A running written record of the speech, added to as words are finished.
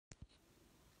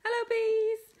Hello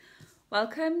bees!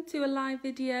 Welcome to a live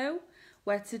video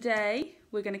where today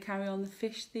we're going to carry on the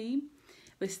fish theme.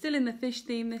 We're still in the fish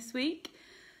theme this week,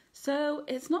 so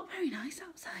it's not very nice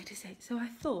outside, is it? So I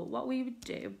thought what we would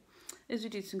do is we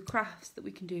do some crafts that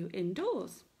we can do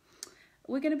indoors.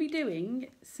 We're going to be doing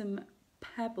some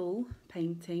pebble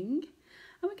painting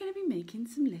and we're going to be making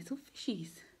some little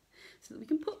fishies so that we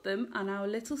can put them on our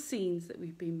little scenes that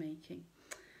we've been making.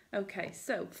 Okay,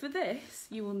 so for this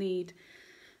you will need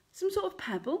some sort of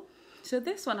pebble. So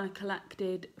this one I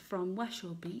collected from West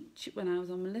Shore Beach when I was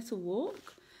on my little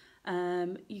walk.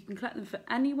 You can collect them for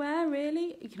anywhere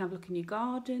really. You can have a look in your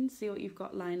garden, see what you've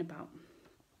got lying about.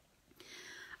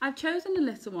 I've chosen a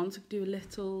little one to do a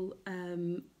little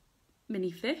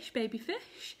mini fish, baby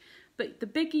fish. But the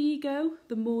bigger you go,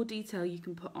 the more detail you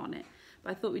can put on it.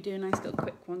 But I thought we'd do a nice little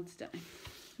quick one today.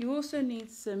 You also need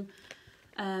some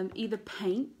either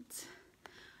paint,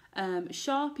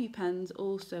 Sharpie pens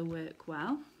also work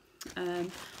well,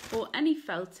 or any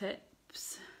felt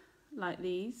tips like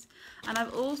these. And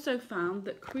I've also found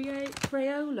that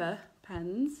Crayola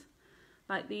pens,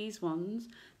 like these ones,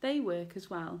 they work as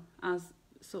well as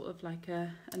sort of like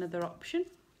another option.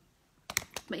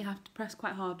 But you have to press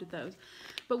quite hard with those.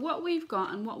 But what we've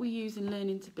got and what we use in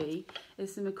Learning to Be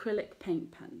is some acrylic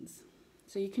paint pens.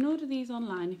 So you can order these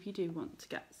online if you do want to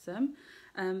get some.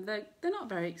 They're not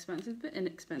very expensive, but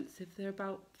inexpensive. They're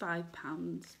about £5,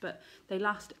 but they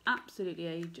last absolutely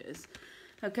ages.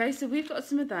 Okay, so we've got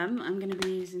some of them I'm going to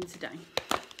be using today.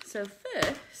 So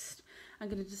first, I'm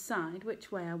going to decide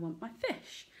which way I want my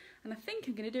fish. And I think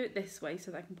I'm going to do it this way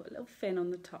so that I can put a little fin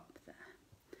on the top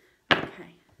there.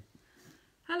 Okay.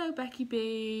 Hello, Becky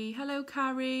B. Hello,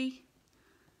 Carrie.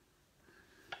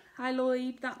 Hi,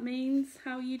 Lloyd, that means.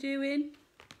 How are you doing?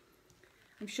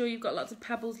 I'm sure you've got lots of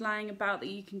pebbles lying about that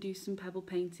you can do some pebble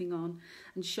painting on,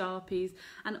 and Sharpies,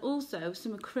 and also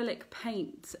some acrylic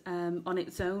paint on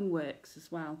its own works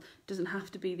as well. Doesn't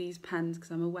have to be these pens because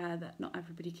I'm aware that not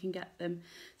everybody can get them.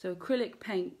 So acrylic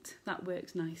paint, that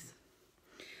works nice.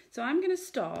 So I'm going to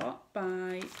start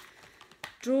by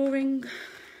colouring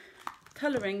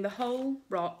the whole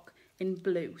rock in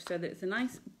blue so that it's a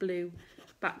nice blue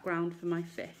background for my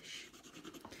fish.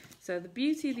 So the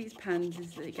beauty of these pens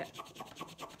is that they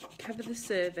cover the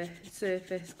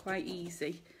surface quite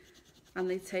easy and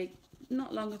they take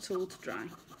not long at all to dry.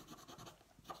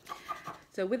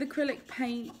 So with acrylic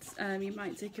paint, it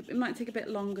might take a bit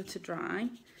longer to dry.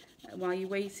 While you're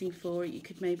waiting for it, you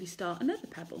could maybe start another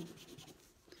pebble.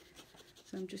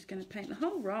 So I'm just going to paint the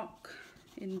whole rock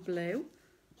in blue.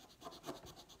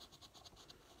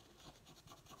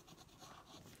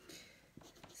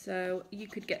 So you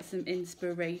could get some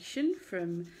inspiration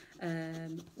from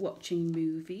watching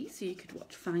movies. So you could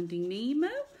watch Finding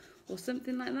Nemo or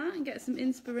something like that and get some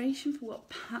inspiration for what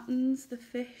patterns the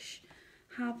fish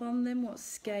have on them, what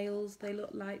scales they look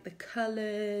like, the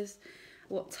colours,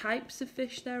 what types of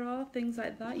fish there are, things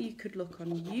like that. You could look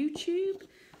on YouTube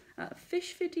at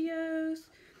fish videos,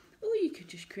 or you could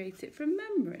just create it from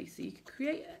memory. So you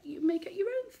could make it your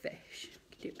own fish. You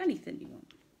could do anything you want.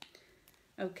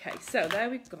 Okay, so there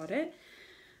we've got it,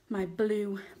 my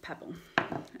blue pebble.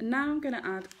 And now I'm going to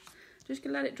add, just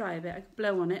going to let it dry a bit. I could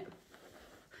blow on it,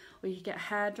 or you could get a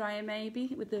hairdryer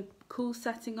maybe with the cool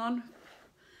setting on.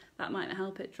 That might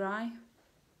help it dry.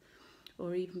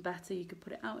 Or even better, you could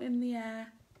put it out in the air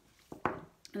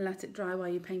and let it dry while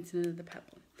you're painting another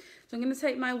pebble. So I'm going to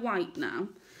take my white now,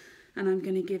 and I'm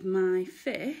going to give my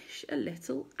fish a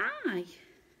little eye.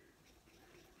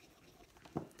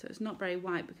 So it's not very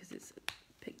white because it's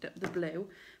picked up the blue,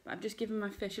 but I've just given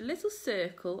my fish a little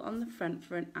circle on the front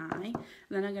for an eye, and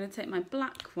then I'm going to take my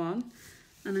black one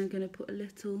and I'm going to put a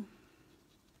little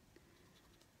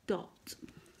dot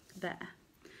there,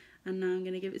 and now I'm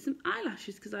going to give it some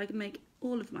eyelashes because I can make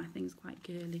all of my things quite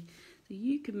girly. So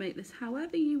you can make this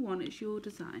however you want, it's your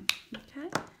design. Okay,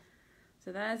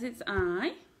 so there's its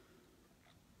eye.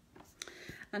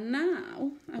 And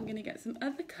now I'm going to get some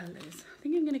other colours. I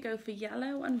think I'm going to go for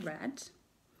yellow and red.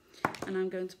 And I'm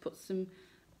going to put some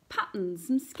patterns,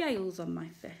 some scales on my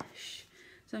fish.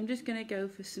 So I'm just going to go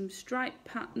for some stripe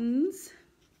patterns.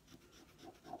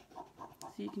 So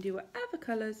you can do whatever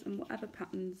colours and whatever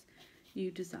patterns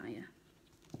you desire.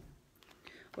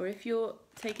 Or if you're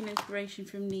taking inspiration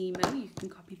from Nemo, you can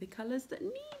copy the colours that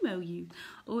Nemo used.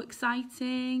 Oh,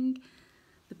 exciting!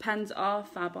 The pens are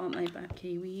fab, aren't they,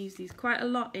 Becky? We use these quite a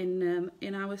lot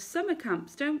in our summer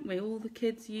camps, don't we? All the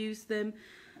kids use them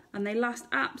and they last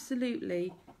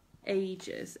absolutely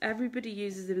ages. Everybody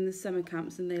uses them in the summer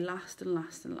camps and they last and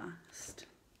last and last.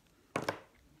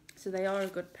 So they are a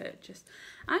good purchase.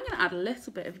 I'm going to add a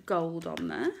little bit of gold on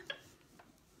there.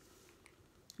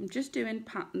 I'm just doing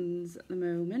patterns at the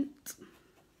moment.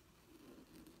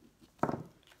 I'll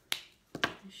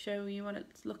show you what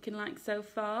it's looking like so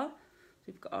far. So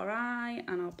we've got our eye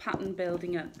and our pattern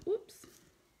building up. Oops.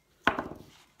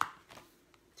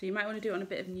 So you might want to do it on a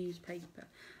bit of newspaper.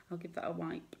 I'll give that a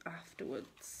wipe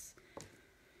afterwards.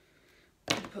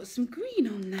 Put some green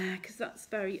on there because that's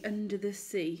very under the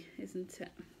sea, isn't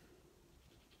it?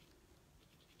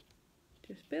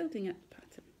 Just building up the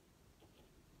pattern.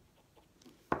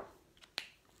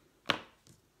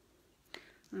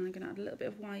 And I'm going to add a little bit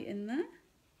of white in there,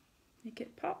 make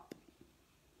it pop.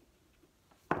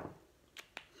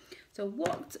 So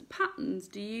what patterns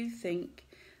do you think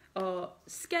are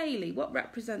scaly? What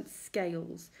represents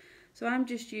scales? So I'm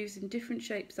just using different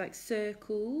shapes like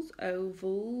circles,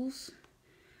 ovals,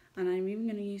 and I'm even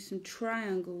going to use some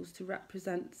triangles to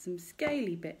represent some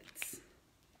scaly bits.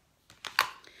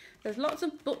 There's lots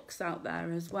of books out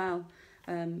there as well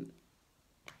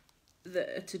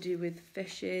that are to do with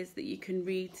fishes that you can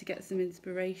read to get some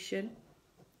inspiration.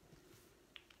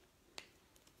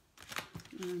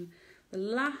 The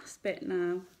last bit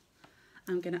now,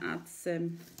 I'm going to add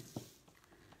some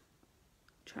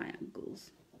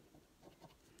triangles.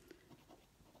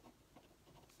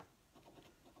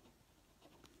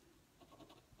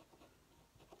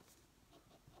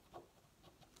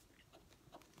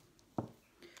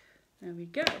 There we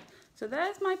go. So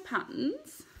there's my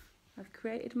patterns. I've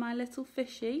created my little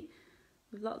fishy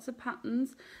with lots of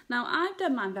patterns. Now I've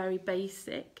done mine very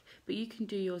basic, but you can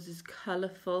do yours as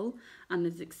colourful and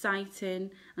as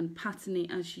exciting and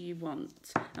patterny as you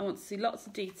want. I want to see lots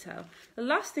of detail. The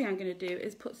last thing I'm going to do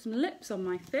is put some lips on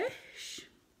my fish.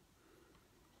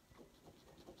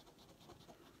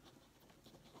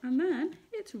 And then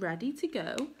it's ready to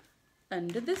go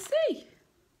under the sea.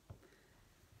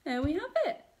 There we have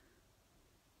it.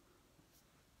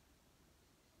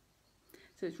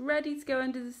 So it's ready to go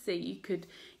under the sea. You could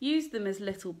use them as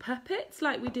little puppets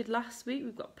like we did last week.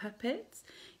 We've got puppets.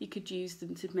 You could use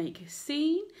them to make a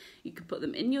scene. You could put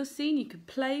them in your scene. You could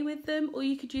play with them, or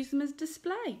you could use them as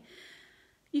display.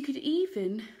 You could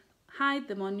even hide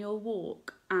them on your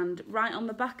walk and write on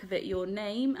the back of it your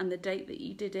name and the date that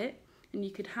you did it. And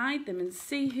you could hide them and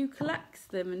see who collects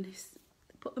them and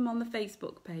put them on the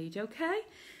Facebook page, okay?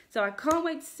 So I can't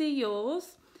wait to see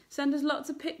yours. Send us lots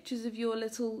of pictures of your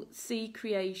little sea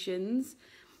creations.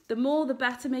 The more the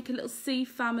better, make a little sea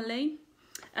family.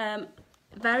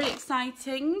 Very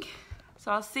exciting.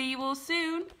 So I'll see you all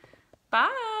soon.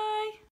 Bye.